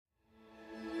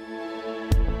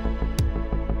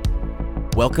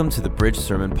Welcome to the Bridge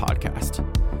Sermon Podcast.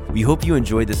 We hope you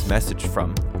enjoyed this message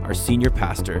from our senior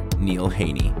pastor, Neil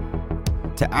Haney.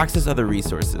 To access other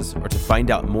resources or to find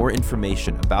out more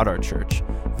information about our church,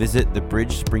 visit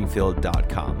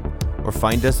thebridgespringfield.com or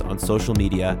find us on social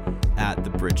media at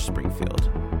thebridgespringfield.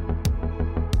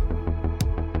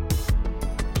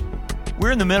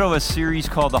 We're in the middle of a series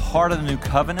called The Heart of the New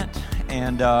Covenant,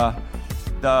 and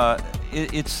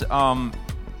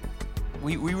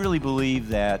we really believe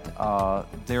that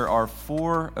there are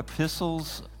four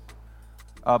epistles.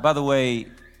 By the way,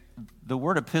 the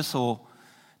word epistle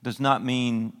does not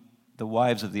mean the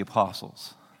wives of the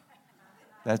apostles.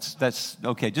 That's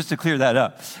okay, just to clear that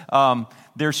up.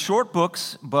 They're short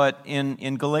books, but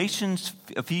in Galatians,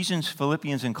 Ephesians,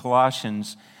 Philippians, and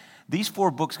Colossians, these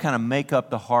four books kind of make up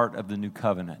the heart of the new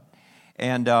covenant.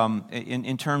 And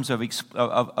in terms of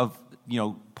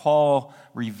Paul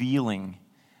revealing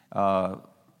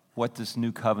what this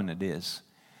new covenant is.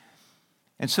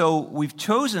 And so we've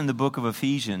chosen the book of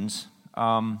Ephesians,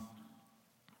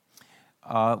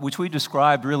 which we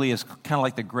described really as kind of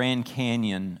like the Grand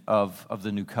Canyon of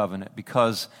the new covenant,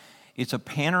 because it's a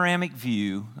panoramic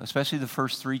view, especially the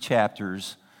first three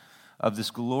chapters, of this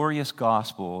glorious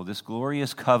gospel, this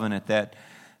glorious covenant that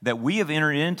we have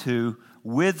entered into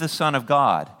with the Son of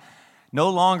God. No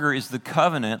longer is the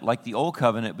covenant like the old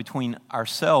covenant between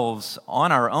ourselves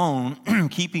on our own,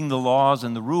 keeping the laws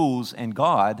and the rules and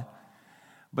God,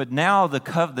 but now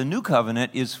the new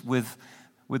covenant is with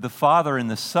the Father and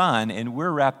the Son, and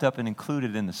we're wrapped up and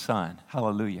included in the Son.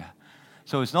 Hallelujah.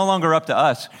 So it's no longer up to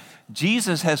us.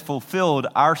 Jesus has fulfilled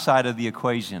our side of the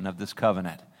equation of this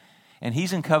covenant, and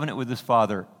He's in covenant with His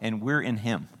Father, and we're in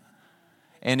Him.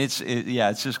 And it's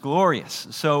just glorious.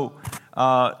 So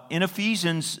in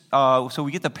Ephesians, so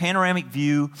we get the panoramic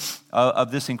view of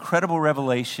this incredible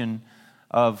revelation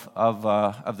of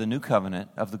the new covenant,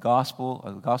 of the gospel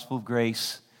of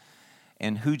grace,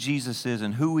 and who Jesus is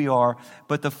and who we are.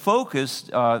 But the focus,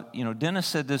 Dennis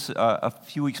said this a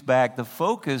few weeks back. The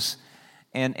focus,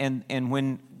 and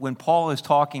when Paul is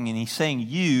talking and he's saying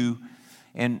you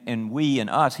and we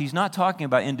and us, he's not talking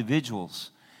about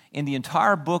individuals. In the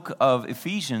entire book of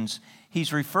Ephesians,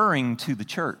 he's referring to the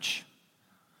church,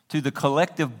 to the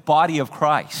collective body of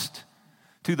Christ,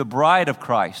 to the bride of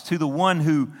Christ, to the one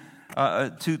who,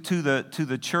 to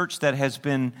the church that has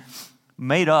been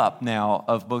made up now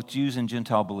of both Jews and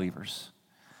Gentile believers.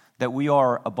 That we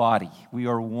are a body, we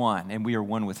are one, and we are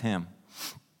one with Him.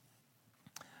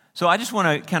 So I just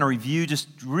want to kind of review just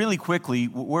really quickly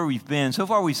where we've been. So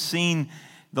far we've seen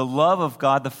the love of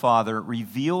God the Father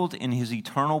revealed in His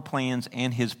eternal plans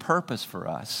and His purpose for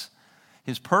us.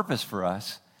 His purpose for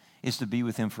us is to be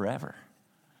with Him forever.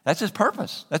 That's His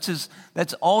purpose.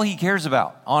 That's all He cares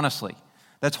about, honestly.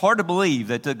 That's hard to believe,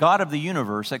 that the God of the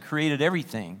universe that created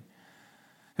everything,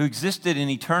 who existed in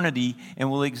eternity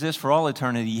and will exist for all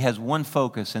eternity, has one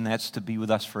focus, and that's to be with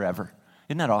us forever.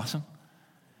 Isn't that awesome?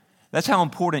 That's how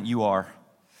important you are.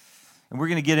 And we're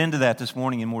going to get into that this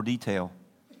morning in more detail.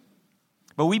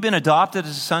 But we've been adopted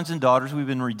as sons and daughters. We've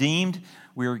been redeemed.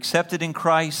 We are accepted in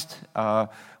Christ.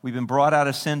 We've been brought out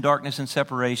of sin, darkness, and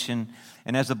separation.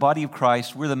 And as the body of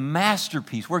Christ, we're the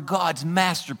masterpiece. We're God's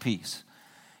masterpiece.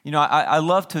 You know, I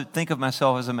love to think of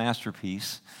myself as a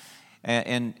masterpiece.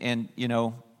 And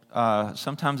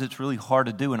sometimes it's really hard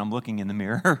to do when I'm looking in the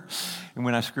mirror and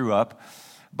when I screw up.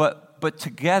 But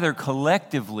together,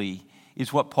 collectively,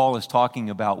 is what Paul is talking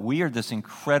about. We are this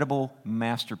incredible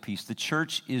masterpiece. The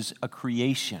church is a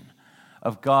creation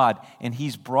of God, and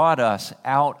He's brought us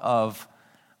out of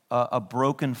a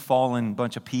broken, fallen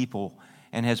bunch of people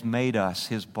and has made us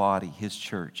His body, His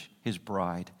church, His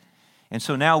bride. And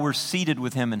so now we're seated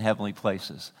with Him in heavenly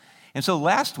places. And so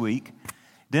last week,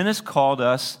 Dennis called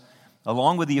us,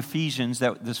 along with the Ephesians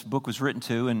that this book was written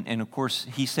to, and of course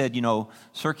he said,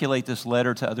 circulate this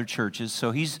letter to other churches.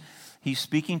 So He's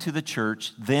speaking to the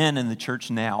church then and the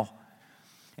church now.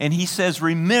 And he says,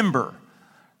 remember.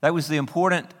 That was the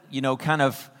important,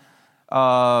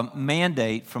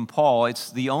 mandate from Paul.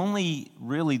 It's the only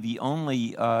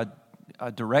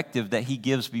directive that he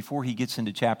gives before he gets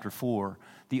into chapter 4.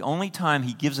 The only time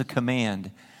he gives a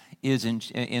command is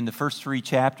in the first three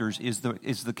chapters is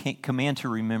the command to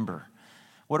remember.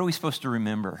 What are we supposed to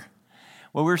remember?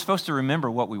 Well, we're supposed to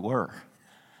remember what we were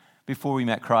before we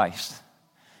met Christ.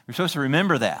 We're supposed to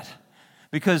remember that,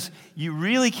 because you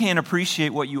really can't appreciate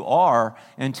what you are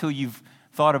until you've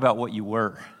thought about what you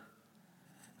were,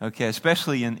 okay,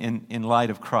 especially in light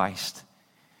of Christ.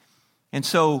 And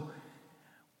so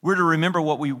we're to remember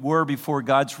what we were before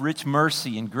God's rich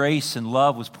mercy and grace and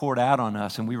love was poured out on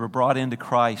us, and we were brought into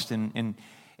Christ. And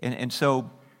so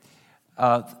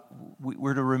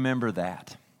we're to remember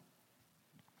that.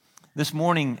 This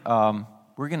morning,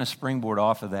 we're going to springboard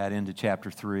off of that into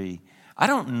chapter 3. I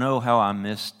don't know how I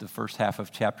missed the first half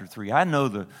of chapter 3. I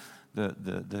know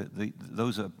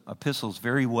those epistles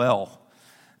very well,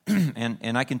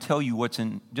 and I can tell you what's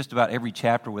in just about every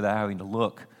chapter without having to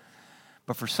look.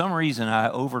 But for some reason, I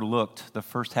overlooked the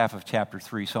first half of chapter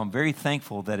 3, so I'm very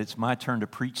thankful that it's my turn to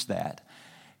preach that.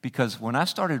 Because when I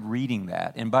started reading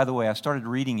that, and by the way, I started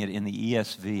reading it in the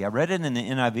ESV. I read it in the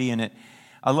NIV, and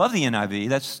I love the NIV.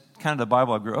 That's kind of the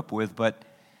Bible I grew up with. But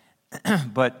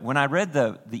when I read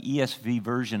the ESV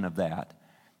version of that,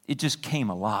 it just came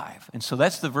alive. And so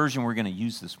that's the version we're going to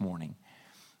use this morning.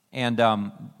 And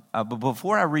but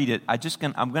before I read it,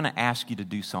 I'm going to ask you to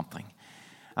do something.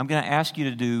 I'm going to ask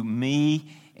you to do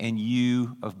me and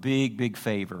you a big, big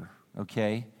favor,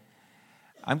 okay?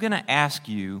 I'm going to ask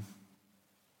you,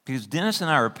 because Dennis and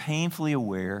I are painfully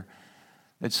aware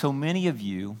that so many of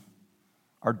you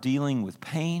are dealing with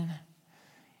pain,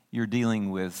 you're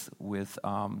dealing with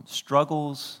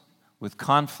struggles, with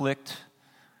conflict,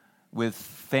 with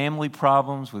family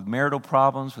problems, with marital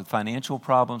problems, with financial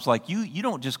problems. Like you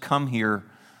don't just come here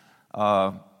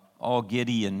all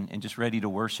giddy and just ready to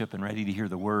worship and ready to hear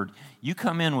the word. You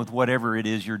come in with whatever it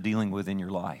is you're dealing with in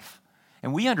your life.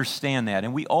 And we understand that,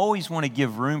 and we always want to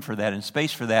give room for that and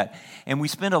space for that. And we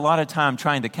spend a lot of time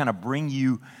trying to kind of bring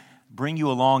you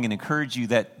along and encourage you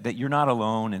that you're not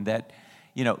alone, and that,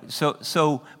 you know,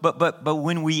 but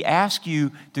when we ask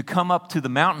you to come up to the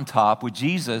mountaintop with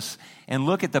Jesus and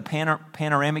look at the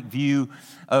panoramic view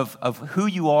of who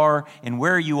you are and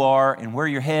where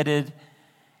you're headed,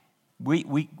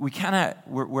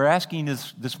 we're asking you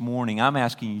this morning, I'm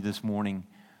asking you this morning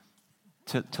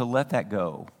to let that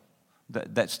go.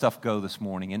 That stuff go this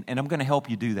morning, and I'm going to help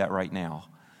you do that right now.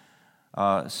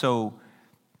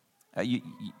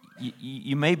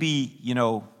 You may be,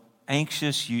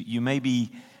 anxious. You may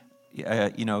be,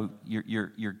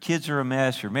 your kids are a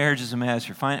mess. Your marriage is a mess.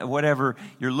 You're fine, whatever.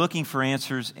 You're looking for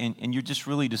answers, and you're just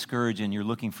really discouraged, and you're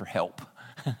looking for help.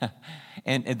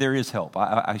 and there is help.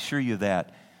 I assure you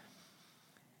that.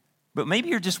 But maybe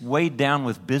you're just weighed down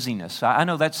with busyness. I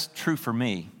know that's true for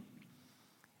me.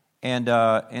 And there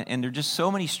are just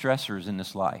so many stressors in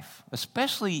this life,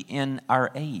 especially in our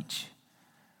age.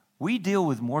 We deal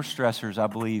with more stressors, I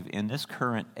believe, in this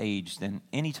current age than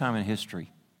any time in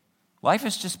history. Life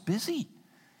is just busy.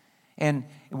 And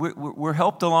we're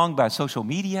helped along by social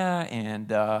media and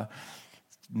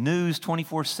news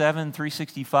 24/7,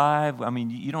 365. I mean,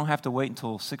 you don't have to wait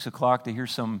until 6 o'clock to hear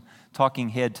some talking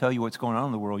head tell you what's going on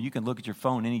in the world. You can look at your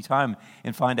phone anytime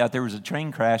and find out there was a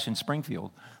train crash in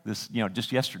Springfield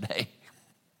just yesterday.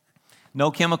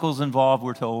 No chemicals involved,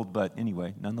 we're told, but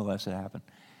anyway, nonetheless, it happened.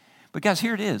 But guys,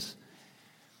 here it is.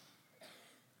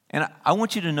 And I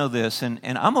want you to know this, and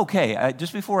I'm okay.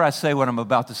 Just before I say what I'm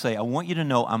about to say, I want you to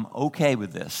know I'm okay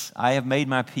with this. I have made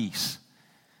my peace.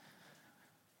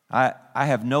 I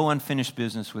have no unfinished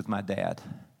business with my dad.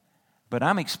 But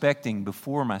I'm expecting,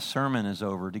 before my sermon is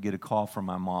over, to get a call from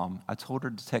my mom. I told her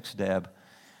to text Deb.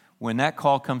 When that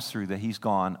call comes through that he's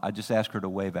gone, I just ask her to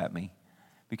wave at me,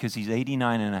 because he's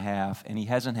 89 and a half, and he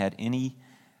hasn't had any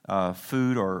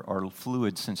food or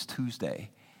fluid since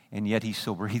Tuesday, and yet he's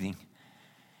still breathing.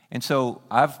 And so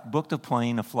I've booked a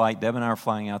flight. Deb and I are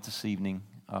flying out this evening,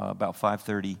 about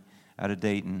 5:30 out of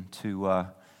Dayton to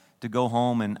go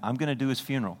home, and I'm going to do his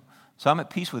funeral. So I'm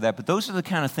at peace with that. But those are the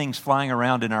kind of things flying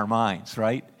around in our minds,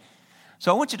 right?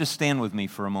 So I want you to stand with me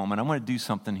for a moment. I'm going to do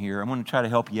something here. I'm going to try to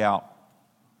help you out.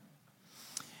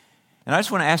 And I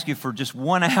just want to ask you for just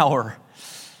 1 hour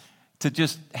to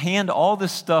just hand all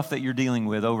this stuff that you're dealing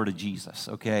with over to Jesus,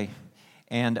 okay?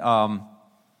 And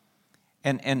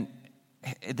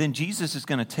then Jesus is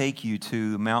going to take you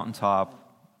to the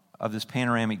mountaintop of this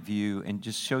panoramic view and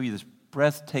just show you this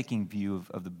breathtaking view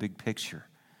of the big picture.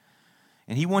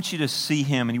 And he wants you to see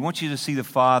him, and he wants you to see the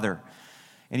Father,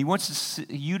 and he wants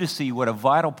you to see what a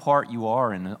vital part you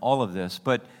are in all of this.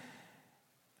 But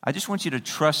I just want you to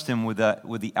trust him with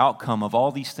the outcome of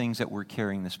all these things that we're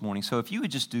carrying this morning. So if you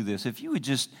would just do this, if you would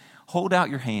just hold out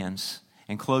your hands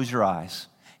and close your eyes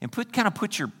and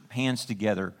put your hands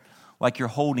together like you're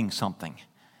holding something.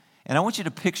 And I want you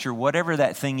to picture whatever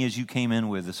that thing is you came in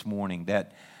with this morning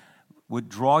that would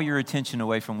draw your attention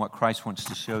away from what Christ wants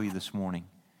to show you this morning.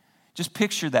 Just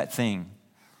picture that thing.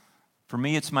 For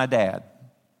me, it's my dad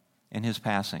and his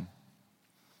passing.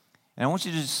 And I want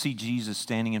you to just see Jesus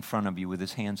standing in front of you with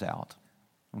his hands out.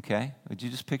 Okay? Would you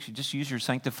just use your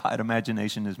sanctified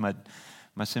imagination, as my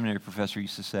seminary professor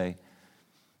used to say,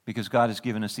 because God has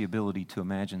given us the ability to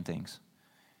imagine things.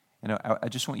 And I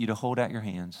just want you to hold out your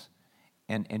hands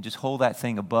and just hold that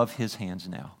thing above his hands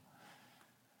now.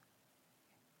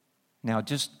 Now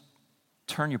just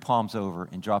turn your palms over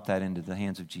and drop that into the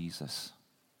hands of Jesus.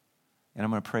 And I'm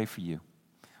going to pray for you.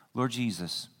 Lord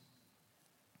Jesus,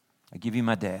 I give you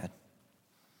my dad.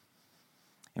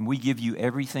 And we give you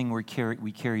everything we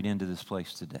carried into this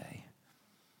place today,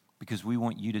 because we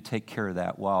want you to take care of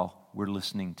that while we're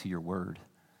listening to your word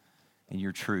and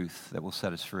your truth that will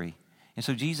set us free. And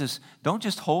so, Jesus, don't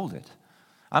just hold it.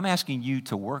 I'm asking you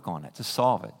to work on it, to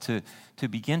solve it, to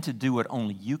begin to do what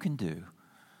only you can do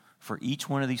for each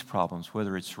one of these problems,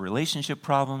 whether it's relationship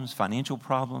problems, financial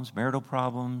problems, marital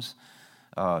problems,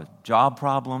 job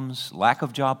problems, lack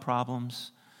of job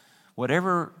problems,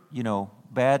 whatever,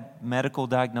 bad medical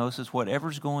diagnosis,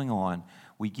 whatever's going on,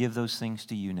 we give those things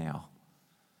to you now.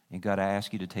 And God, I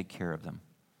ask you to take care of them.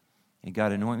 And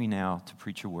God, anoint me now to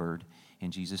preach your word.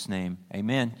 In Jesus' name,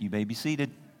 amen. You may be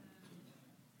seated.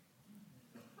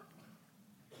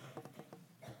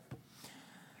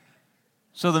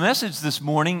 So the message this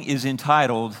morning is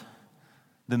entitled,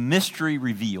 The Mystery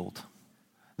Revealed.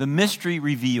 The Mystery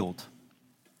Revealed.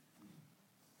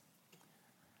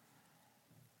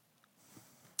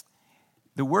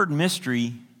 The word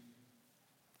mystery,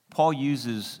 Paul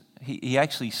uses, he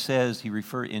actually says, he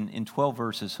refers in 12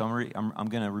 verses, so I'm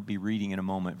going to be reading in a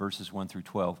moment, verses 1 through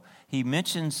 12. He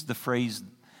mentions the phrase,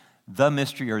 the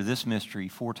mystery or this mystery,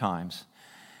 4 times.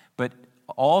 But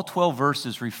all 12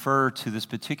 verses refer to this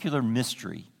particular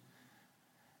mystery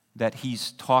that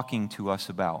he's talking to us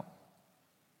about.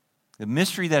 The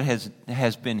mystery that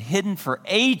has been hidden for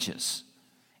ages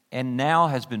and now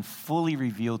has been fully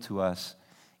revealed to us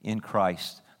in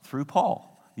Christ through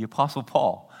Paul, the Apostle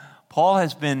Paul. Paul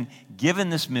has been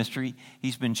given this mystery.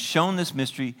 He's been shown this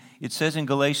mystery. It says in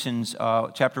Galatians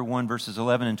chapter 1, verses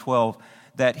 11 and 12,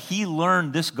 that he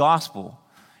learned this gospel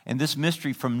and this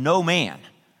mystery from no man.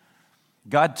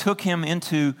 God took him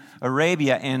into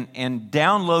Arabia and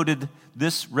downloaded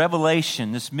this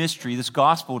revelation, this mystery, this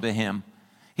gospel to him.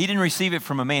 He didn't receive it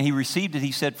from a man. He received it,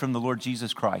 he said, from the Lord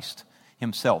Jesus Christ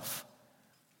himself.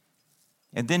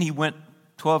 And then he went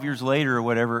 12 years later or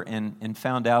whatever and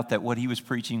found out that what he was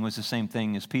preaching was the same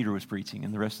thing as Peter was preaching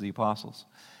and the rest of the apostles.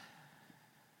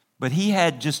 But he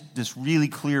had just this really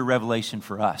clear revelation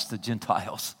for us, the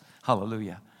Gentiles.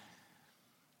 Hallelujah.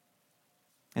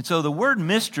 And so the word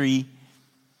mystery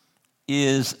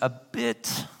is a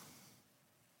bit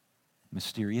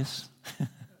mysterious.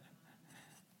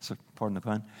 So, pardon the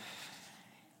pun.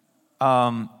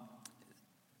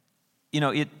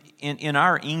 In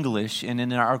our English and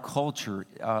in our culture,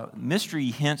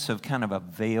 mystery hints of kind of a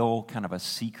veil, kind of a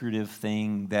secretive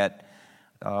thing that,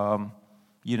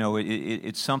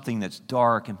 it's something that's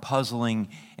dark and puzzling,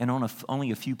 and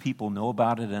only a few people know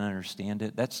about it and understand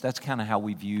it. That's kind of how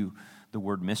we view the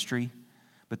word mystery.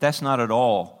 But that's not at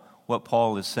all what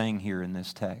Paul is saying here in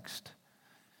this text.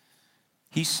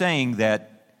 He's saying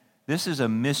that this is a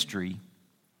mystery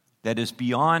that is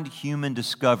beyond human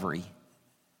discovery.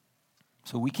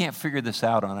 So we can't figure this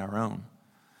out on our own.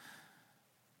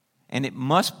 And it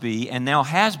must be, and now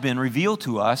has been, revealed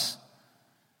to us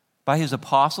by his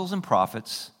apostles and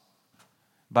prophets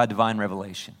by divine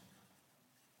revelation.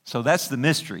 So that's the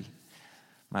mystery.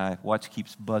 My watch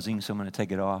keeps buzzing, so I'm going to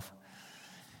take it off.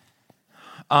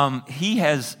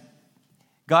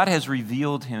 God has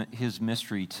revealed his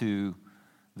mystery to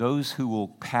those who will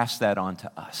pass that on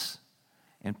to us.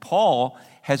 And Paul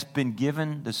has been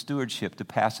given the stewardship to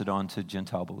pass it on to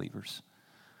Gentile believers.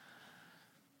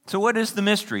 So what is the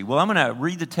mystery? Well, I'm going to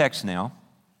read the text now.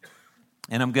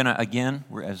 And I'm going to, again,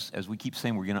 as we keep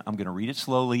saying, I'm going to read it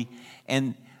slowly.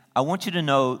 And I want you to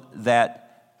know that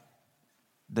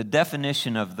the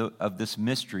definition of this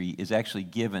mystery is actually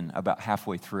given about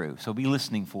halfway through. So be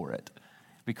listening for it.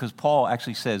 Because Paul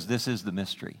actually says this is the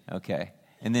mystery, okay?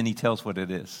 And then he tells what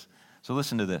it is. So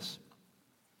listen to this.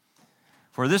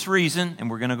 For this reason, and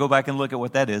we're going to go back and look at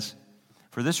what that is.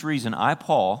 For this reason, I,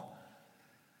 Paul,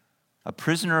 a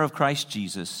prisoner of Christ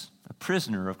Jesus,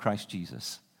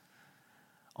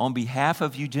 on behalf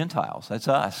of you Gentiles, that's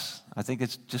us. I think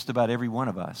it's just about every one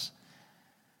of us.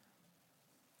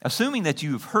 Assuming that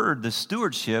you have heard the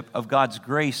stewardship of God's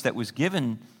grace that was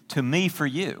given to me for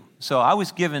you. So I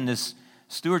was given this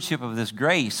stewardship of this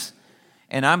grace,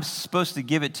 and I'm supposed to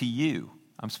give it to you.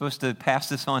 I'm supposed to pass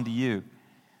this on to you.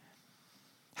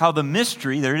 How the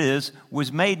mystery, there it is,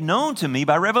 was made known to me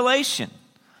by revelation.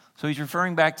 So he's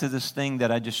referring back to this thing that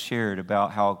I just shared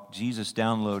about how Jesus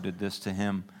downloaded this to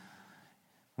him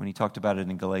when he talked about it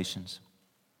in Galatians.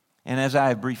 And as I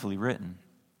have briefly written,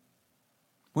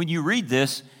 when you read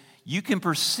this, you can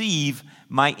perceive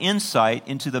my insight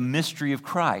into the mystery of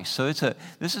Christ. So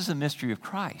this is a mystery of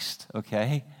Christ,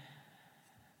 okay?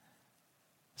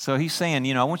 So he's saying,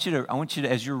 I want you to,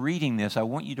 as you're reading this, I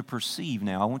want you to perceive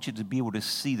now. I want you to be able to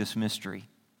see this mystery.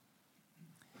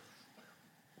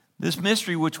 This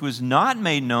mystery which was not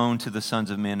made known to the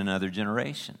sons of men in other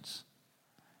generations.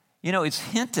 It's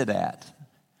hinted at.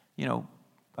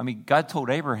 God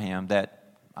told Abraham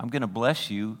that I'm going to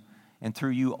bless you, and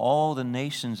through you all the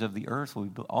nations of the earth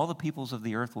all the peoples of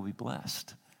the earth will be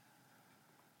blessed.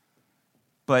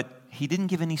 But he didn't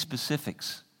give any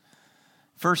specifics.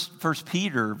 First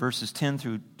Peter verses 10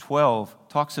 through 12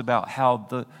 talks about how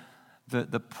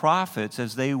the prophets,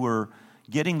 as they were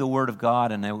getting the word of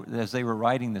God and as they were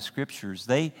writing the scriptures,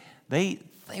 they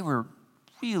were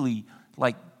really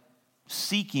like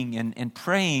seeking and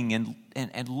praying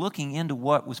and looking into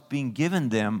what was being given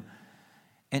them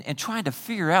and trying to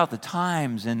figure out the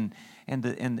times and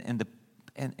the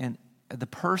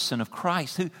person of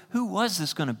Christ. Who was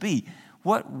this going to be?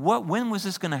 When was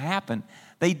this going to happen?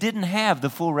 They didn't have the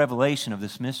full revelation of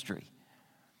this mystery.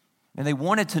 And they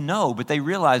wanted to know, but they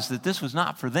realized that this was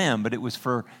not for them, but it was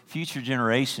for future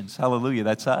generations. Hallelujah,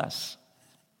 that's us.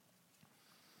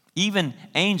 Even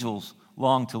angels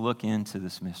long to look into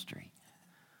this mystery.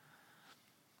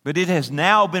 But it has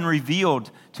now been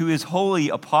revealed to his holy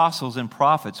apostles and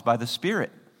prophets by the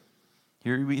Spirit.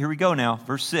 Here we go now,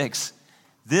 verse 6.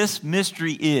 This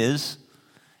mystery is,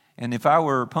 and if I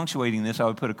were punctuating this, I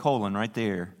would put a colon right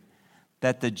there,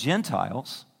 that the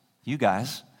Gentiles, you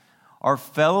guys, are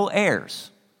fellow heirs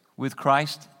with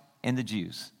Christ and the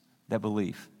Jews that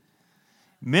believe.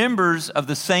 Members of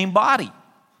the same body.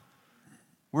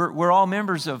 We're all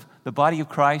members of the body of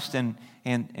Christ, and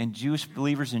Jewish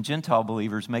believers and Gentile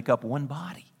believers make up one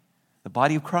body. The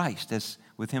body of Christ, as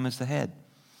with him as the head.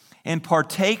 And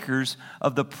partakers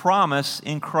of the promise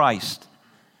in Christ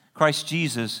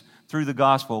Jesus, through the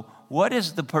gospel. What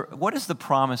is the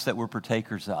promise that we're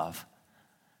partakers of?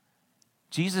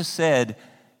 Jesus said,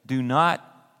 do not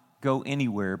go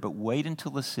anywhere, but wait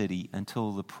until the city,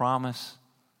 until the promise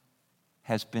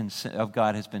of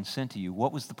God has been sent to you.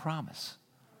 What was the promise?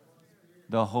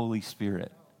 The Holy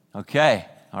Spirit. Okay,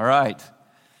 all right.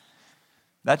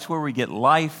 That's where we get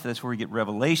life. That's where we get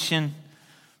revelation.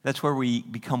 That's where we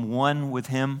become one with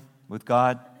him, with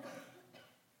God.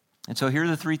 And so here are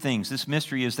the three things. This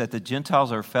mystery is that the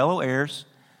Gentiles are fellow heirs,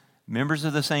 members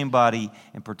of the same body,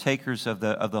 and partakers of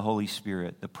the Holy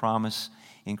Spirit, the promise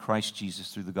in Christ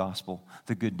Jesus through the gospel,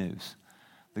 the good news.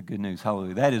 The good news,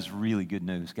 hallelujah. That is really good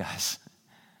news, guys.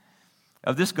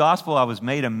 Of this gospel I was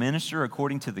made a minister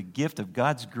according to the gift of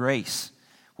God's grace,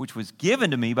 which was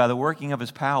given to me by the working of his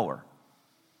power.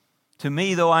 To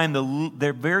me, though I am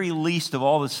the very least of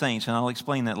all the saints, and I'll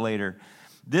explain that later,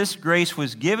 this grace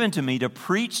was given to me to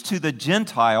preach to the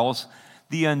Gentiles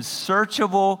the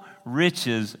unsearchable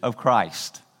riches of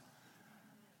Christ.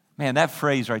 Man, that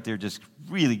phrase right there just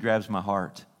really grabs my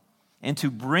heart. And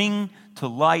to bring to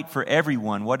light for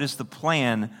everyone what is the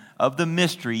plan of the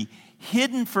mystery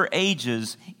hidden for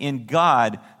ages in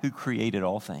God who created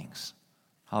all things.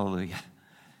 Hallelujah.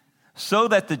 So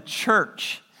that the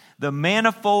church, the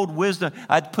manifold wisdom,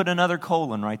 I'd put another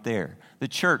colon right there. The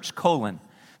church, colon.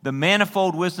 The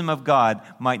manifold wisdom of God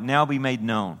might now be made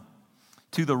known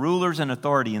to the rulers and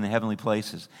authority in the heavenly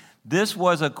places. This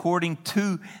was according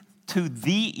to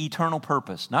the eternal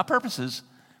purpose, not purposes,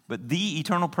 but the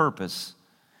eternal purpose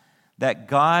that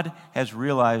God has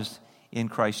realized in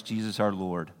Christ Jesus our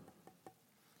Lord,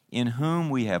 in whom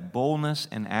we have boldness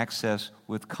and access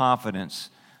with confidence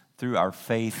through our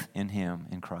faith in him,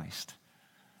 in Christ.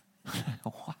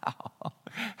 Wow.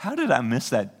 How did I miss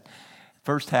that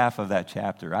first half of that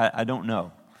chapter? I don't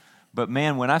know. But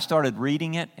man, when I started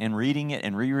reading it and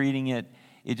rereading it,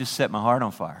 it just set my heart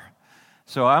on fire.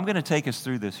 So I'm going to take us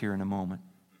through this here in a moment.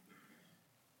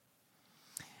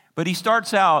 But he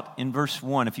starts out in verse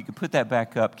 1, if you could put that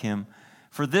back up, Kim.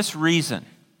 For this reason,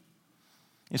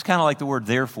 it's kind of like the word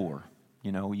therefore.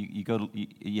 You know,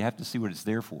 you have to see what it's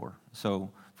there for.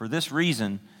 So for this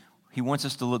reason, he wants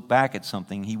us to look back at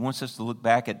something. He wants us to look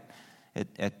back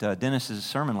at Dennis's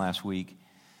sermon last week.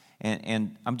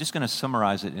 And I'm just going to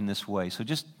summarize it in this way. So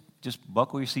just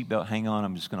buckle your seatbelt, hang on.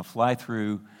 I'm just going to fly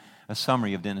through a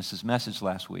summary of Dennis's message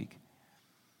last week.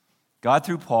 God,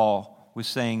 through Paul, was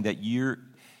saying that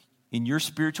in your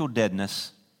spiritual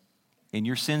deadness, in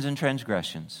your sins and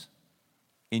transgressions,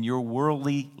 in your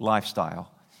worldly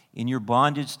lifestyle, in your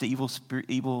bondage to evil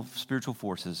spiritual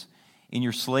forces, in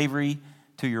your slavery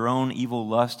to your own evil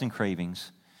lust and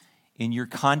cravings, in your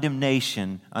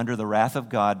condemnation under the wrath of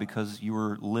God because you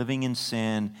were living in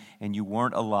sin and you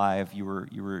weren't alive, you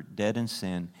were dead in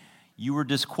sin, You were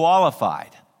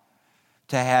disqualified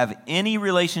to have any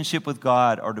relationship with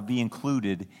God or to be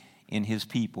included in his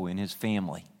people, in his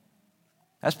family.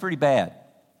 That's pretty bad,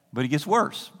 but it gets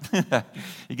worse.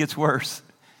 It gets worse.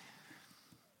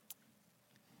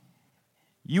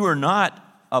 You are not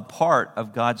a part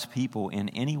of God's people in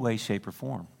any way, shape, or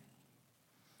form.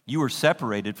 You were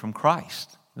separated from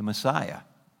Christ, the Messiah.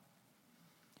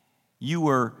 You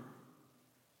were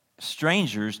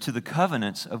strangers to the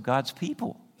covenants of God's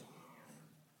people,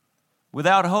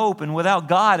 without hope and without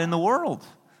God in the world.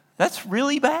 That's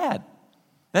really bad.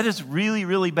 That is really,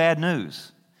 really bad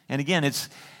news. And again, it's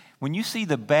when you see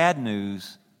the bad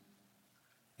news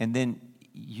and then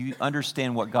you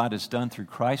understand what God has done through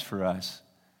Christ for us,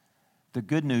 the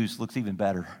good news looks even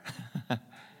better.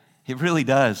 It really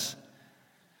does.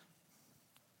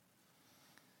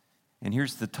 And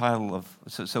here's the title of,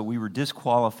 so we were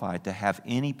disqualified to have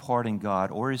any part in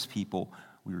God or his people.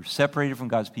 We were separated from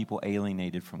God's people,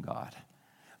 alienated from God.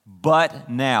 But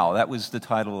now, that was the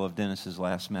title of Dennis's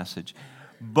last message.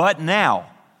 But now,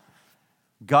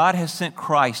 God has sent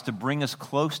Christ to bring us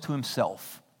close to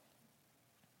himself.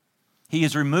 He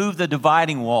has removed the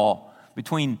dividing wall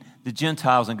between the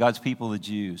Gentiles and God's people, the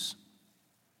Jews.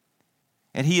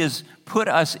 And he has put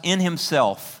us in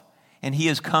himself. And he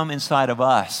has come inside of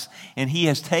us, and he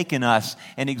has taken us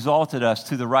and exalted us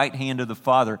to the right hand of the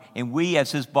Father. And we,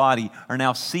 as his body, are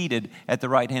now seated at the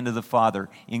right hand of the Father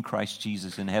in Christ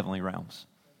Jesus in heavenly realms.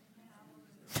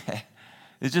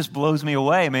 It just blows me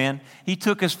away, man. He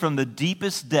took us from the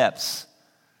deepest depths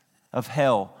of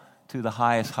hell to the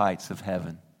highest heights of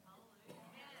heaven.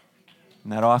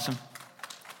 Isn't that awesome?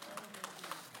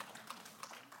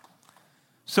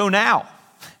 So now,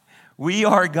 we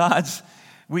are God's...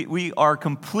 We are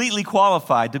completely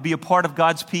qualified to be a part of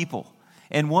God's people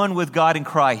and one with God in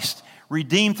Christ,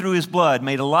 redeemed through his blood,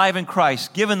 made alive in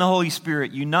Christ, given the Holy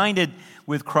Spirit, united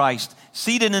with Christ,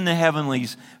 seated in the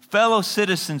heavenlies, fellow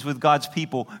citizens with God's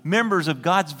people, members of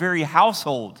God's very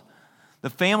household, the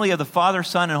family of the Father,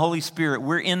 Son, and Holy Spirit.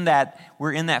 We're in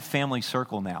that family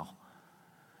circle now.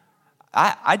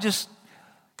 Guys,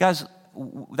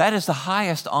 that is the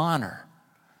highest honor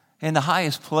and the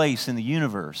highest place in the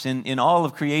universe, in all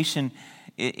of creation,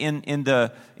 in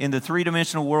the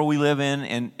three-dimensional world we live in,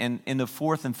 and in the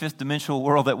fourth and fifth dimensional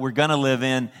world that we're going to live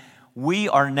in. We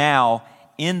are now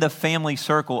in the family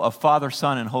circle of Father,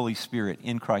 Son, and Holy Spirit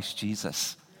in Christ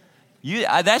Jesus.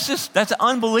 That's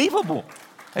unbelievable.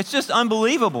 It's just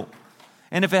unbelievable.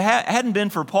 And if it hadn't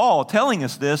been for Paul telling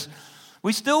us this,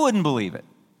 we still wouldn't believe it.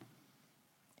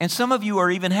 And some of you are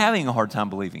even having a hard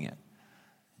time believing it.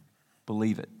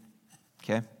 Believe it.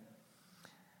 Okay?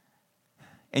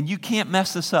 And you can't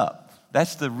mess this up.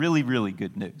 That's the really, really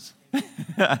good news.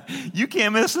 You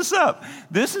can't mess this up.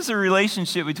 This is a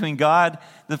relationship between God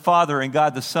the Father and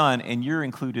God the Son, and you're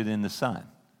included in the Son.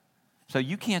 So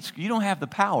you don't have the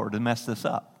power to mess this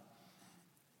up.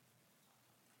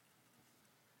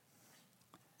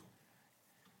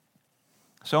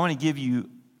 So I want to give you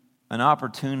an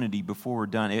opportunity before we're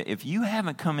done. If you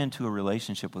haven't come into a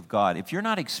relationship with God, if you're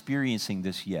not experiencing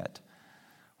this yet,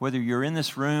 whether you're in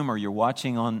this room or you're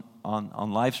watching on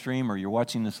live stream or you're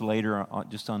watching this later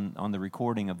just on the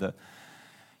recording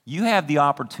you have the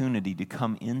opportunity to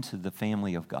come into the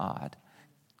family of God,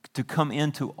 to come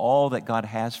into all that God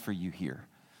has for you here,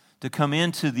 to come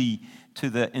into the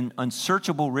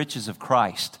unsearchable riches of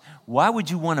Christ. Why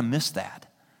would you want to miss that?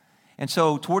 And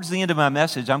so towards the end of my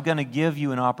message, I'm going to give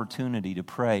you an opportunity to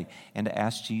pray and to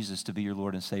ask Jesus to be your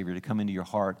Lord and Savior, to come into your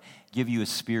heart, give you a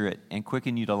spirit, and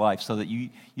quicken you to life so that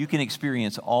you can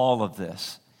experience all of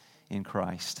this in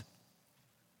Christ.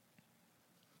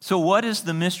 So what is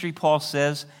the mystery Paul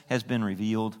says has been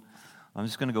revealed? I'm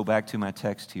just going to go back to my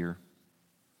text here.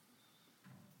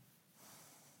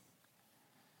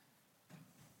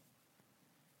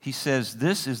 He says,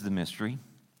 this is the mystery.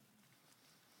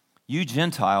 You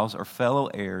Gentiles are fellow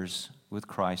heirs with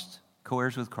Christ,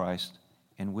 co-heirs with Christ,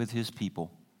 and with his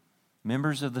people,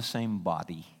 members of the same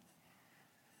body,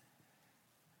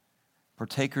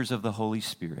 partakers of the Holy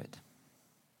Spirit.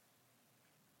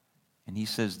 And he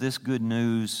says, this good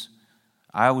news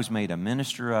I was made a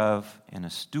minister of and a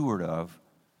steward of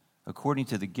according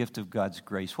to the gift of God's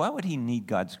grace. Why would he need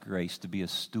God's grace to be a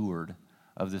steward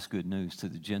of this good news to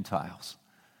the Gentiles?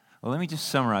 Well, let me just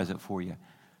summarize it for you.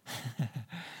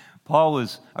 Paul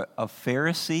was a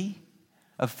Pharisee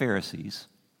of Pharisees.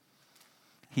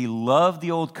 He loved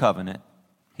the old covenant.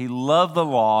 He loved the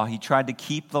law. He tried to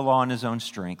keep the law in his own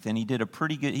strength, and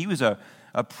he was a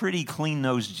pretty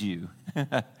clean-nosed Jew.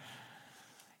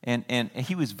 and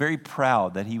he was very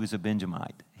proud that he was a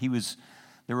Benjamite.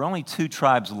 There were only two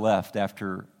tribes left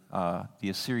after the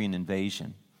Assyrian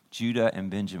invasion, Judah and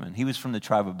Benjamin. He was from the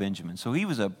tribe of Benjamin. So he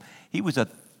was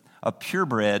a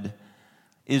purebred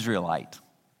Israelite.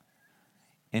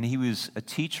 And he was a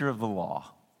teacher of the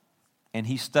law. And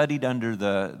he studied under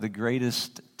the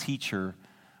greatest teacher,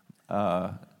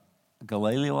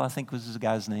 Gamaliel, I think was his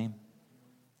guy's name.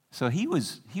 So he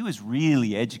was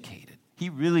really educated. He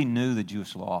really knew the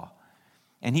Jewish law.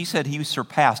 And he said he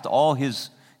surpassed all his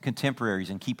contemporaries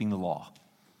in keeping the law.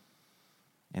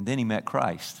 And then he met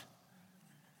Christ.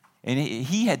 And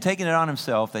he had taken it on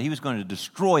himself that he was going to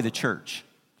destroy the church.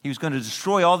 He was going to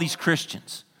destroy all these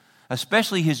Christians,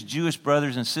 especially his Jewish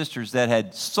brothers and sisters that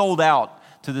had sold out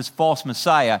to this false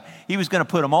Messiah. He was going to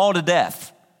put them all to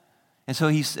death. And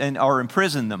so or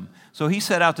imprison them. So he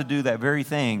set out to do that very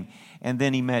thing. And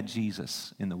then he met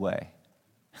Jesus in the way.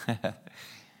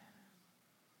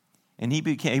 And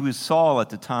he was Saul at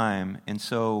the time. And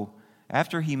so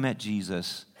after he met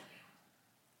Jesus,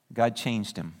 God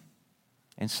changed him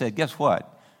and said, guess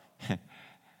what?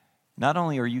 Not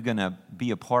only are you going to be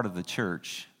a part of the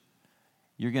church,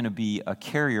 you're going to be a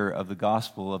carrier of the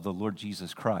gospel of the Lord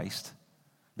Jesus Christ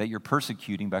that you're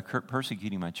persecuting by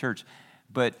persecuting my church,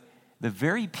 but the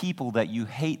very people that you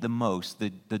hate the most, the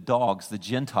dogs, the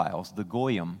Gentiles, the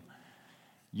Goyim,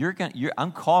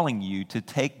 I'm calling you to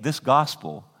take this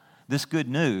gospel, this good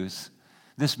news,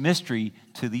 this mystery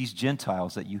to these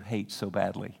Gentiles that you hate so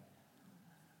badly.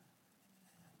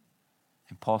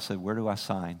 And Paul said, where do I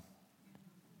sign?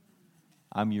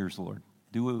 I'm yours, Lord.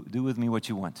 Do with me what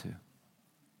you want to.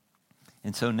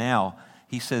 And so now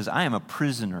he says, I am a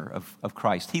prisoner of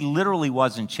Christ. He literally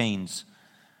was in chains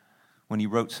when he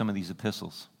wrote some of these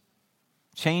epistles.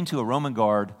 Chained to a Roman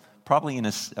guard, probably in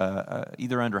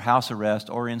either under house arrest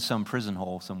or in some prison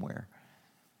hole somewhere.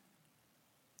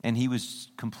 And he was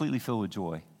completely filled with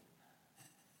joy.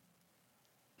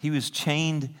 He was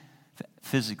chained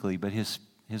physically, but his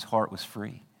heart was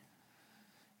free.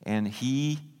 And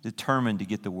he determined to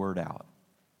get the word out.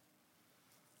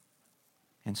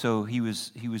 And so he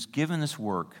was given this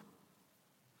work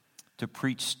to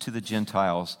preach to the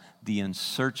Gentiles the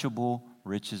unsearchable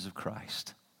riches of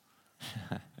Christ.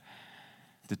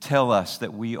 To tell us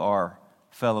that we are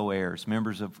fellow heirs,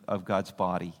 members of God's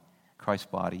body, Christ's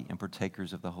body, and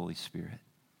partakers of the Holy Spirit.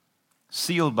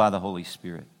 Sealed by the Holy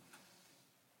Spirit.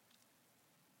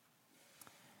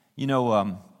 You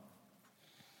know,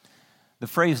 the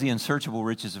phrase, the unsearchable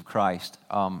riches of Christ,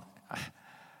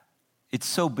 it's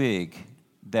so big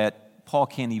that Paul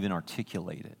can't even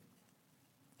articulate it.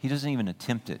 He doesn't even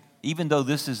attempt it. Even though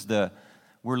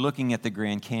we're looking at the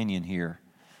Grand Canyon here,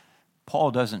 Paul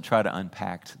doesn't try to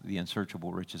unpack the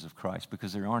unsearchable riches of Christ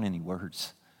because there aren't any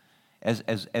words.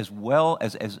 As well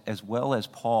as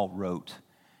Paul wrote,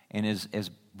 and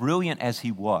as brilliant as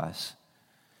he was,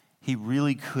 he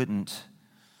really couldn't,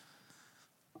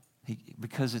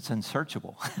 because it's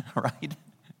unsearchable, right?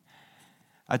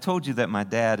 I told you that my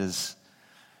dad is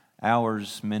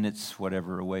hours, minutes,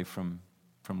 whatever, away from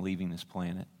leaving this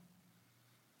planet.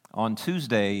 On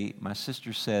Tuesday, my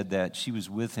sister said that she was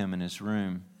with him in his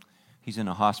room. He's in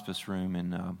a hospice room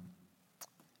in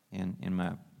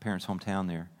my parents' hometown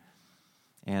there.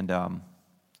 And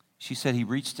she said he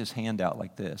reached his hand out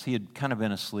like this. He had kind of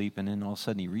been asleep, and then all of a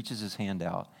sudden he reaches his hand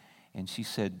out. And she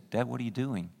said, Dad, what are you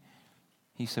doing?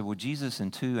 He said, well, Jesus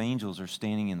and two angels are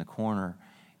standing in the corner,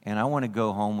 and I want to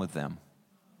go home with them.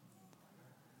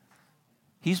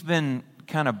 He's been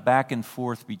kind of back and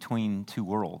forth between two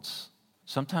worlds.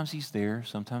 Sometimes he's there,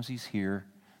 sometimes he's here.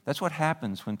 That's what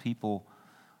happens when people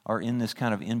are in this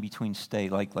kind of in-between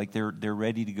state, like they're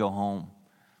ready to go home.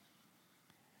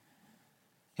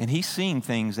 And he's seeing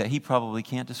things that he probably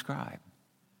can't describe.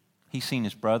 He's seen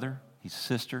his brother, his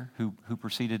sister, who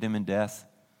preceded him in death.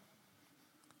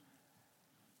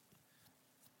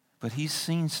 But he's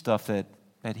seen stuff that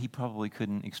he probably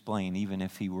couldn't explain, even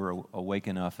if he were awake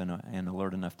enough and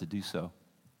alert enough to do so.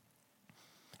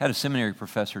 I had a seminary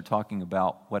professor talking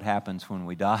about what happens when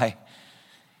we die.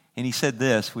 And he said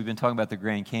this, we've been talking about the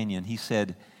Grand Canyon. He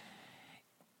said,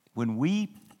 when we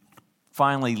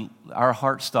finally, our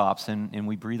heart stops and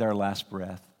we breathe our last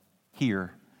breath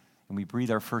here, and we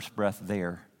breathe our first breath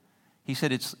there, he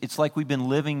said it's like we've been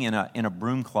living in a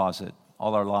broom closet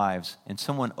all our lives, and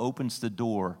someone opens the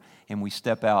door and we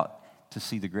step out to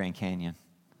see the Grand Canyon.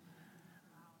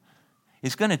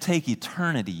 It's going to take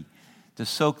eternity to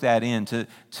soak that in,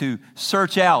 to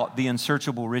search out the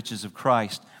unsearchable riches of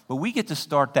Christ. But we get to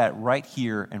start that right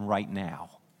here and right now.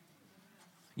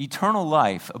 Eternal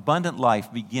life, abundant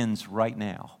life begins right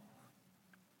now.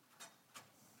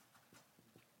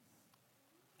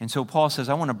 And so Paul says,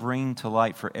 I want to bring to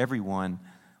light for everyone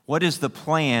What is the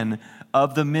plan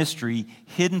of the mystery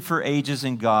hidden for ages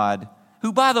in God,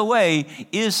 who, by the way,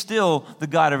 is still the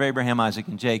God of Abraham, Isaac,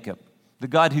 and Jacob, the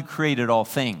God who created all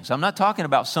things? I'm not talking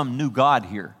about some new God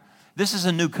here. This is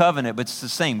a new covenant, but it's the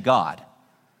same God.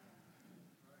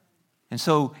 And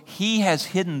so he has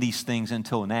hidden these things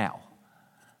until now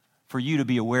for you to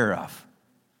be aware of,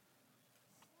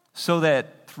 so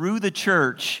that through the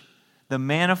church, the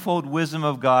manifold wisdom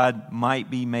of God might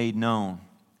be made known.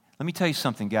 Let me tell you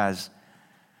something, guys.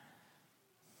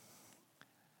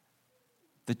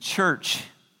 The church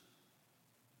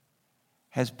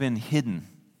has been hidden.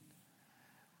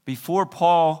 Before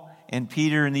Paul and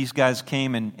Peter and these guys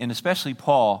came, and especially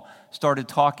Paul, started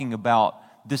talking about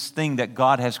this thing that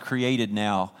God has created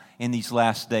now in these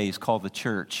last days called the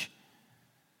church,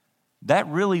 that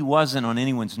really wasn't on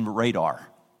anyone's radar.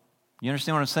 You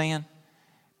understand what I'm saying?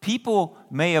 People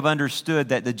may have understood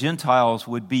that the Gentiles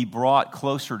would be brought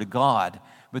closer to God,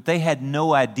 but they had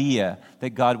no idea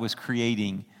that God was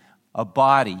creating a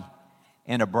body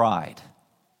and a bride.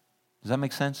 Does that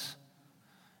make sense?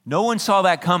 No one saw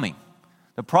that coming.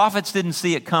 The prophets didn't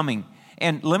see it coming.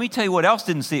 And let me tell you what else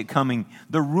didn't see it coming.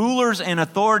 The rulers and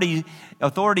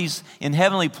authorities in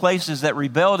heavenly places that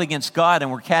rebelled against God and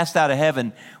were cast out of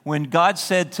heaven, when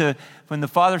the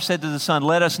Father said to the Son,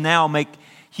 let us now make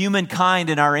humankind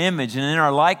in our image and in our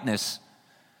likeness,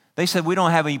 they said, we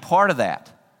don't have any part of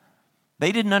that.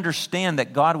 They didn't understand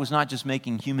that God was not just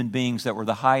making human beings that were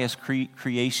the highest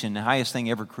creation, the highest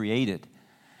thing ever created,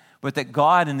 but that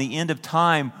God in the end of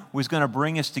time was going to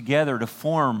bring us together to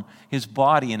form his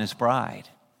body and his bride,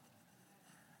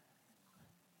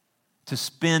 to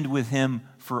spend with him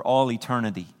for all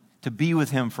eternity, to be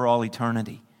with him for all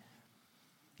eternity.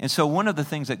 And so one of the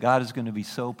things that God is going to be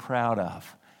so proud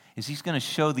of is he's going to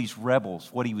show these rebels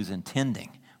what he was intending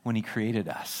when he created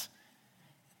us.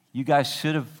 You guys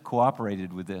should have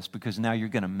cooperated with this, because now you're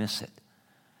going to miss it.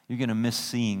 You're going to miss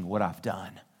seeing what I've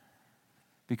done.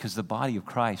 Because the body of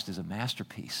Christ is a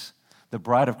masterpiece. The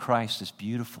bride of Christ is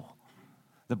beautiful.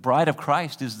 The bride of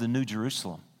Christ is the New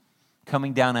Jerusalem,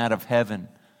 coming down out of heaven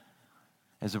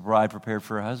as a bride prepared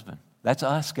for her husband. That's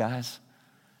us, guys.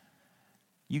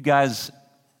 You guys,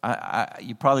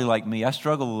 you probably like me. I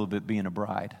struggle a little bit being a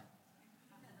bride.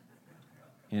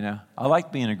 You know, I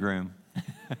like being a groom.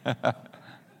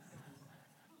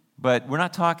 But we're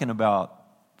not talking about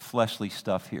fleshly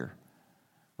stuff here.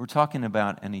 We're talking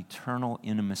about an eternal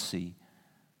intimacy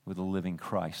with the living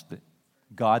Christ, that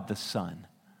God the Son,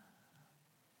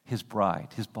 his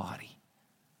bride, his body.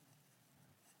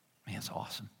 Man, it's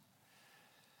awesome.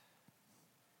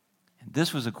 And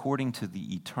this was according to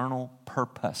the eternal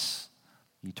purpose,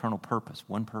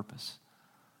 one purpose,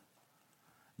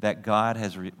 that God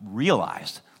has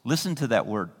realized. Listen to that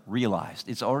word, realized.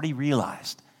 It's already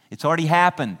realized. It's already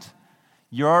happened.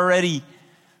 You're already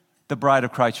the bride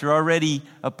of Christ. You're already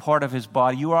a part of his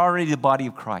body. You are already the body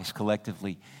of Christ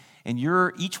collectively. And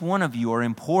each one of you are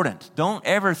important. Don't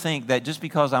ever think that just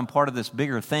because I'm part of this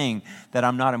bigger thing that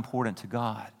I'm not important to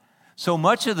God. So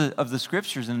much of the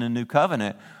scriptures in the New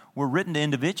Covenant were written to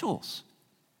individuals.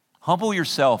 Humble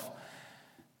yourself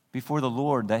before the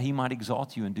Lord that he might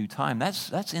exalt you in due time.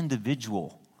 That's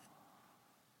individual.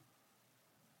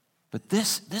 But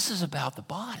this is about the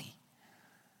body.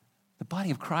 The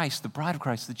body of Christ, the bride of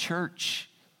Christ, the church.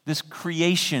 This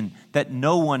creation that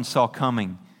no one saw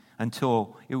coming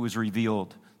until it was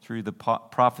revealed through the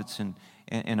prophets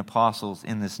and apostles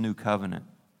in this new covenant.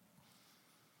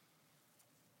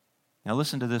 Now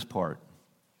listen to this part.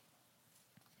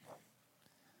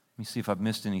 Let me see if I've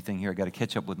missed anything here. I got to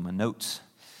catch up with my notes.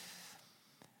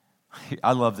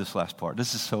 I love this last part.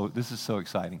 This is so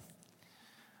exciting.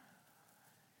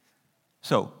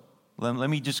 So,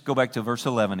 let me just go back to verse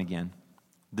 11 again.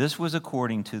 This was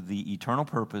according to the eternal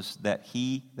purpose that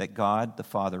God the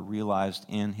Father realized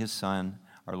in his Son,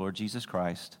 our Lord Jesus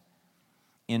Christ,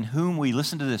 in whom we,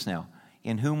 listen to this now,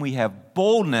 in whom we have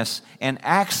boldness and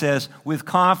access with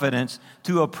confidence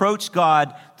to approach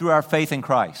God through our faith in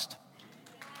Christ.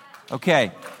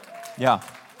 Okay, yeah.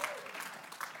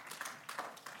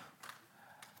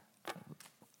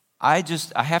 I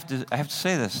have to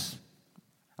say this.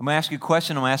 I'm going to ask you a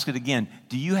question. I'm going to ask it again.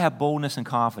 Do you have boldness and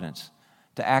confidence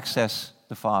to access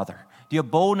the Father? Do you have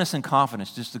boldness and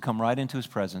confidence just to come right into his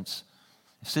presence,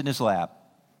 sit in his lap,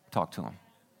 talk to him?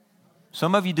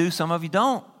 Some of you do, some of you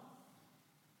don't.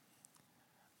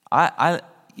 I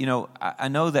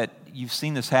know that you've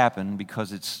seen this happen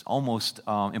because it's almost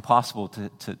impossible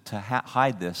to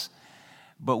hide this.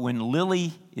 But when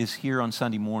Lily is here on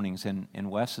Sunday mornings and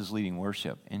Wes is leading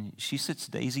worship, and she sits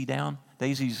Daisy down.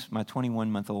 Daisy's my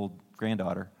 21-month-old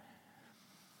granddaughter.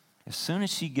 As soon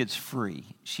as she gets free,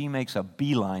 she makes a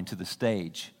beeline to the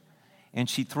stage. And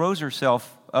she throws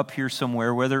herself up here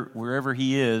somewhere, wherever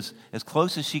he is, as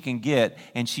close as she can get,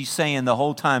 and she's saying the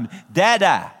whole time,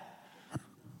 Dada!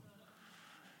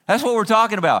 That's what we're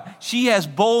talking about. She has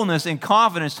boldness and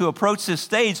confidence to approach this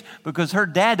stage because her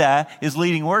Dada is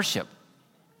leading worship.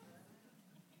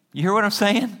 You hear what I'm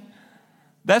saying?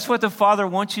 That's what the Father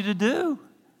wants you to do.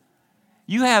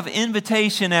 You have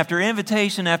invitation after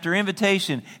invitation after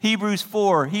invitation. Hebrews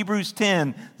 4, Hebrews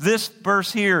 10, this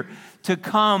verse here, to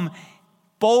come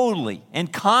boldly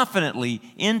and confidently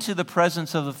into the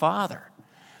presence of the Father.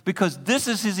 Because this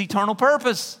is His eternal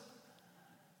purpose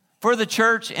for the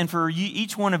church and for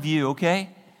each one of you, okay?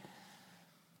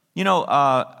 You know,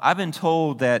 I've been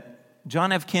told that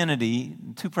John F. Kennedy,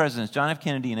 two presidents, John F.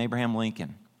 Kennedy and Abraham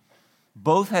Lincoln,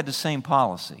 both had the same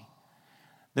policy.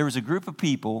 There was a group of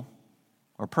people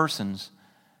or persons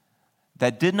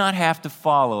that did not have to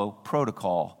follow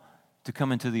protocol to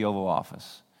come into the Oval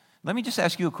Office. Let me just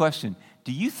ask you a question.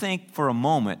 Do you think for a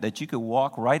moment that you could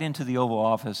walk right into the Oval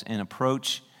Office and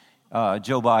approach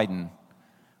Joe Biden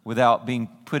without being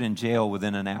put in jail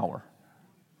within an hour?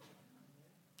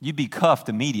 You'd be cuffed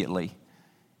immediately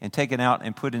and taken out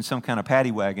and put in some kind of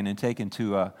paddy wagon and taken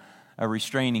to a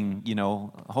restraining,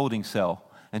 holding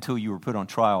cell until you were put on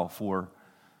trial for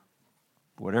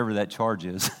whatever that charge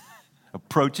is.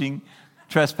 Approaching,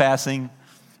 trespassing,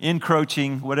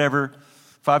 encroaching, whatever,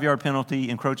 5-yard penalty,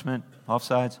 encroachment,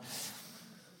 offsides.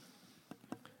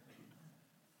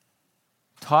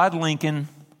 Todd Lincoln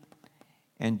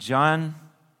and John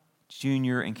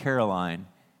Jr. and Caroline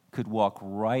could walk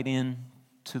right in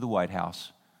to the White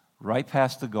House, right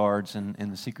past the guards and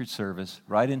the Secret Service,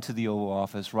 right into the Oval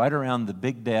Office, right around the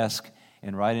big desk,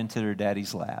 and right into their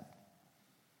daddy's lap.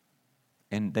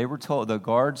 And they were told, the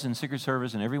guards and Secret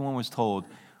Service and everyone was told,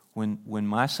 when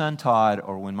my son Todd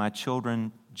or when my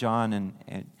children John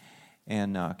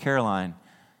and Caroline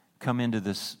come into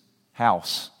this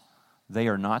house, they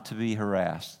are not to be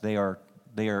harassed. They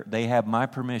have my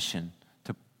permission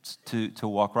to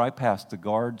walk right past the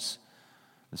guards,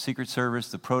 the Secret Service,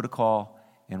 the protocol,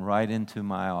 and right into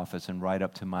my office and right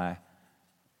up to my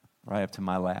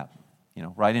lap,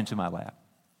 right into my lap.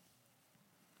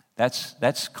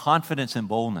 That's confidence and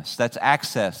boldness. That's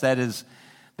access. That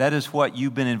is what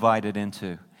you've been invited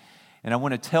into. And I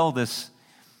want to tell this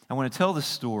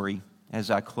story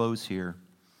as I close here.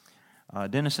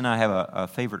 Dennis and I have a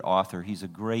favorite author. He's a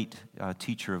great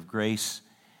teacher of grace.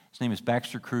 His name is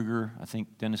Baxter Kruger. I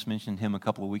think Dennis mentioned him a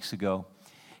couple of weeks ago.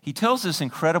 He tells this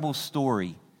incredible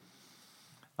story.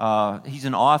 He's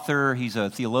an author. He's a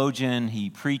theologian.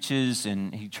 He preaches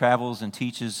and he travels and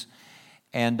teaches.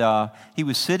 And he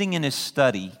was sitting in his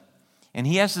study, and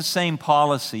he has the same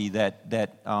policy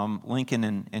that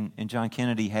Lincoln and John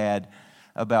Kennedy had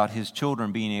about his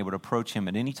children being able to approach him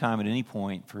at any time, at any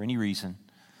point, for any reason,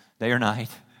 day or night.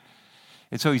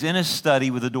 And so he's in his study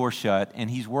with the door shut, and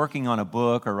he's working on a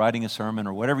book or writing a sermon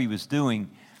or whatever he was doing.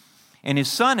 And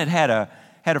his son had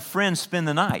a friend spend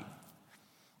the night.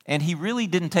 And he really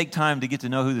didn't take time to get to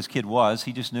know who this kid was.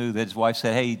 He just knew that his wife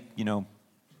said, hey,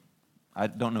 I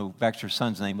don't know Baxter's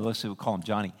son's name, but let's call him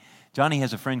Johnny. Johnny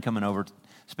has a friend coming over to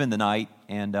spend the night,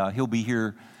 and he'll be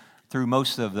here through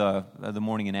most of the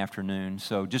morning and afternoon.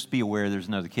 So just be aware there's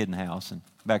another kid in the house. And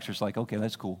Baxter's like, okay,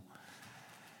 that's cool.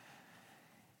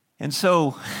 And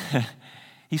so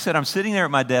he said, I'm sitting there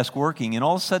at my desk working, and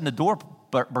all of a sudden the door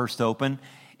burst open,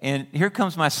 and here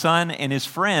comes my son and his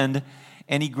friend,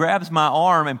 and he grabs my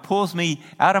arm and pulls me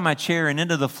out of my chair and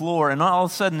into the floor, and all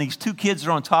of a sudden these two kids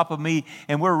are on top of me,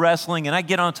 and we're wrestling, and I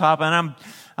get on top, and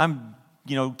I'm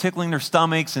tickling their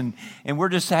stomachs, and we're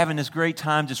just having this great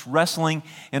time just wrestling,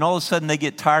 and all of a sudden they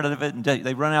get tired of it, and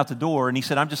they run out the door, and he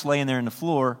said, I'm just laying there on the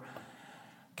floor,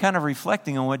 kind of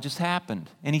reflecting on what just happened.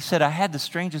 And he said, I had the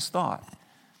strangest thought.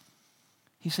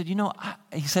 He said,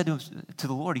 he said to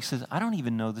the Lord, he says, I don't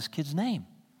even know this kid's name.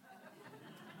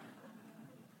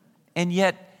 And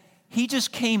yet, he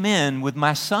just came in with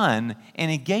my son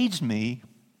and engaged me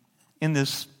in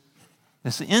this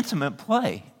intimate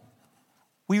play.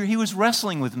 He was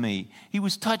wrestling with me. He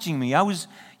was touching me.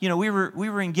 We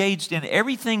were engaged in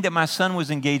everything that my son was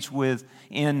engaged with.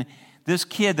 In this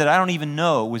kid that I don't even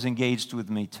know was engaged with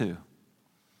me too.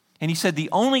 And he said the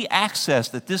only access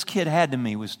that this kid had to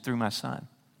me was through my son.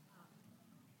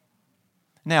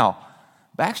 Now,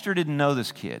 Baxter didn't know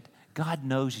this kid. God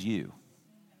knows you.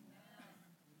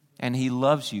 And He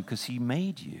loves you because He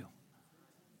made you.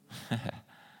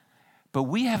 But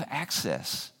we have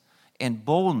access and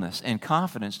boldness and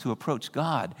confidence to approach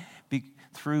God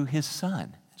through His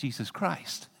Son, Jesus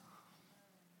Christ.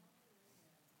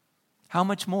 How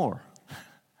much more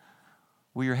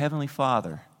Will your Heavenly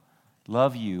Father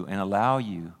love you and allow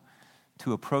you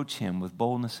to approach Him with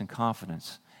boldness and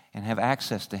confidence and have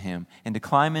access to Him and to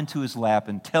climb into His lap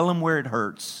and tell Him where it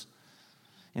hurts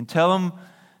and tell Him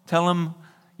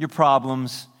your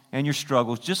problems and your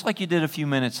struggles, just like you did a few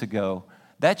minutes ago?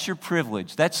 That's your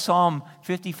privilege. That's Psalm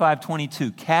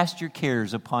 55:22. Cast your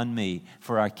cares upon me,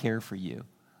 for I care for you.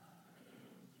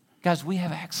 Guys, we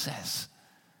have access.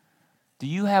 Do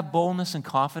you have boldness and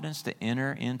confidence to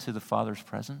enter into the Father's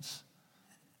presence?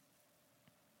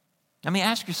 I mean,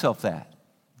 ask yourself that.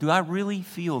 Do I really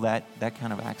feel that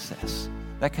kind of access,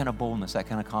 that kind of boldness, that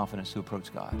kind of confidence to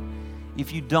approach God?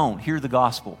 If you don't, hear the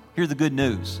gospel. Hear the good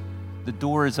news. The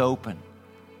door is open.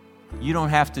 You don't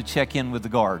have to check in with the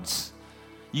guards.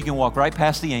 You can walk right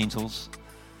past the angels.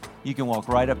 You can walk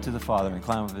right up to the Father and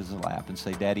climb up His lap and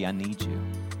say, Daddy, I need you.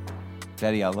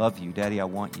 Daddy, I love you. Daddy, I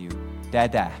want you.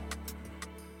 Dada.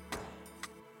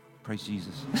 Praise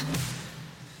Jesus.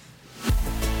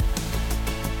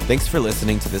 Thanks for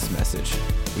listening to this message.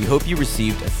 We hope you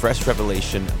received a fresh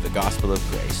revelation of the gospel of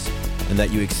grace and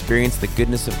that you experienced the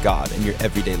goodness of God in your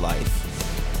everyday life.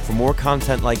 For more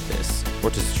content like this, or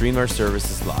to stream our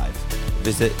services live,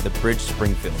 visit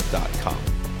thebridgespringfield.com.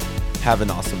 Have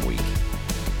an awesome week.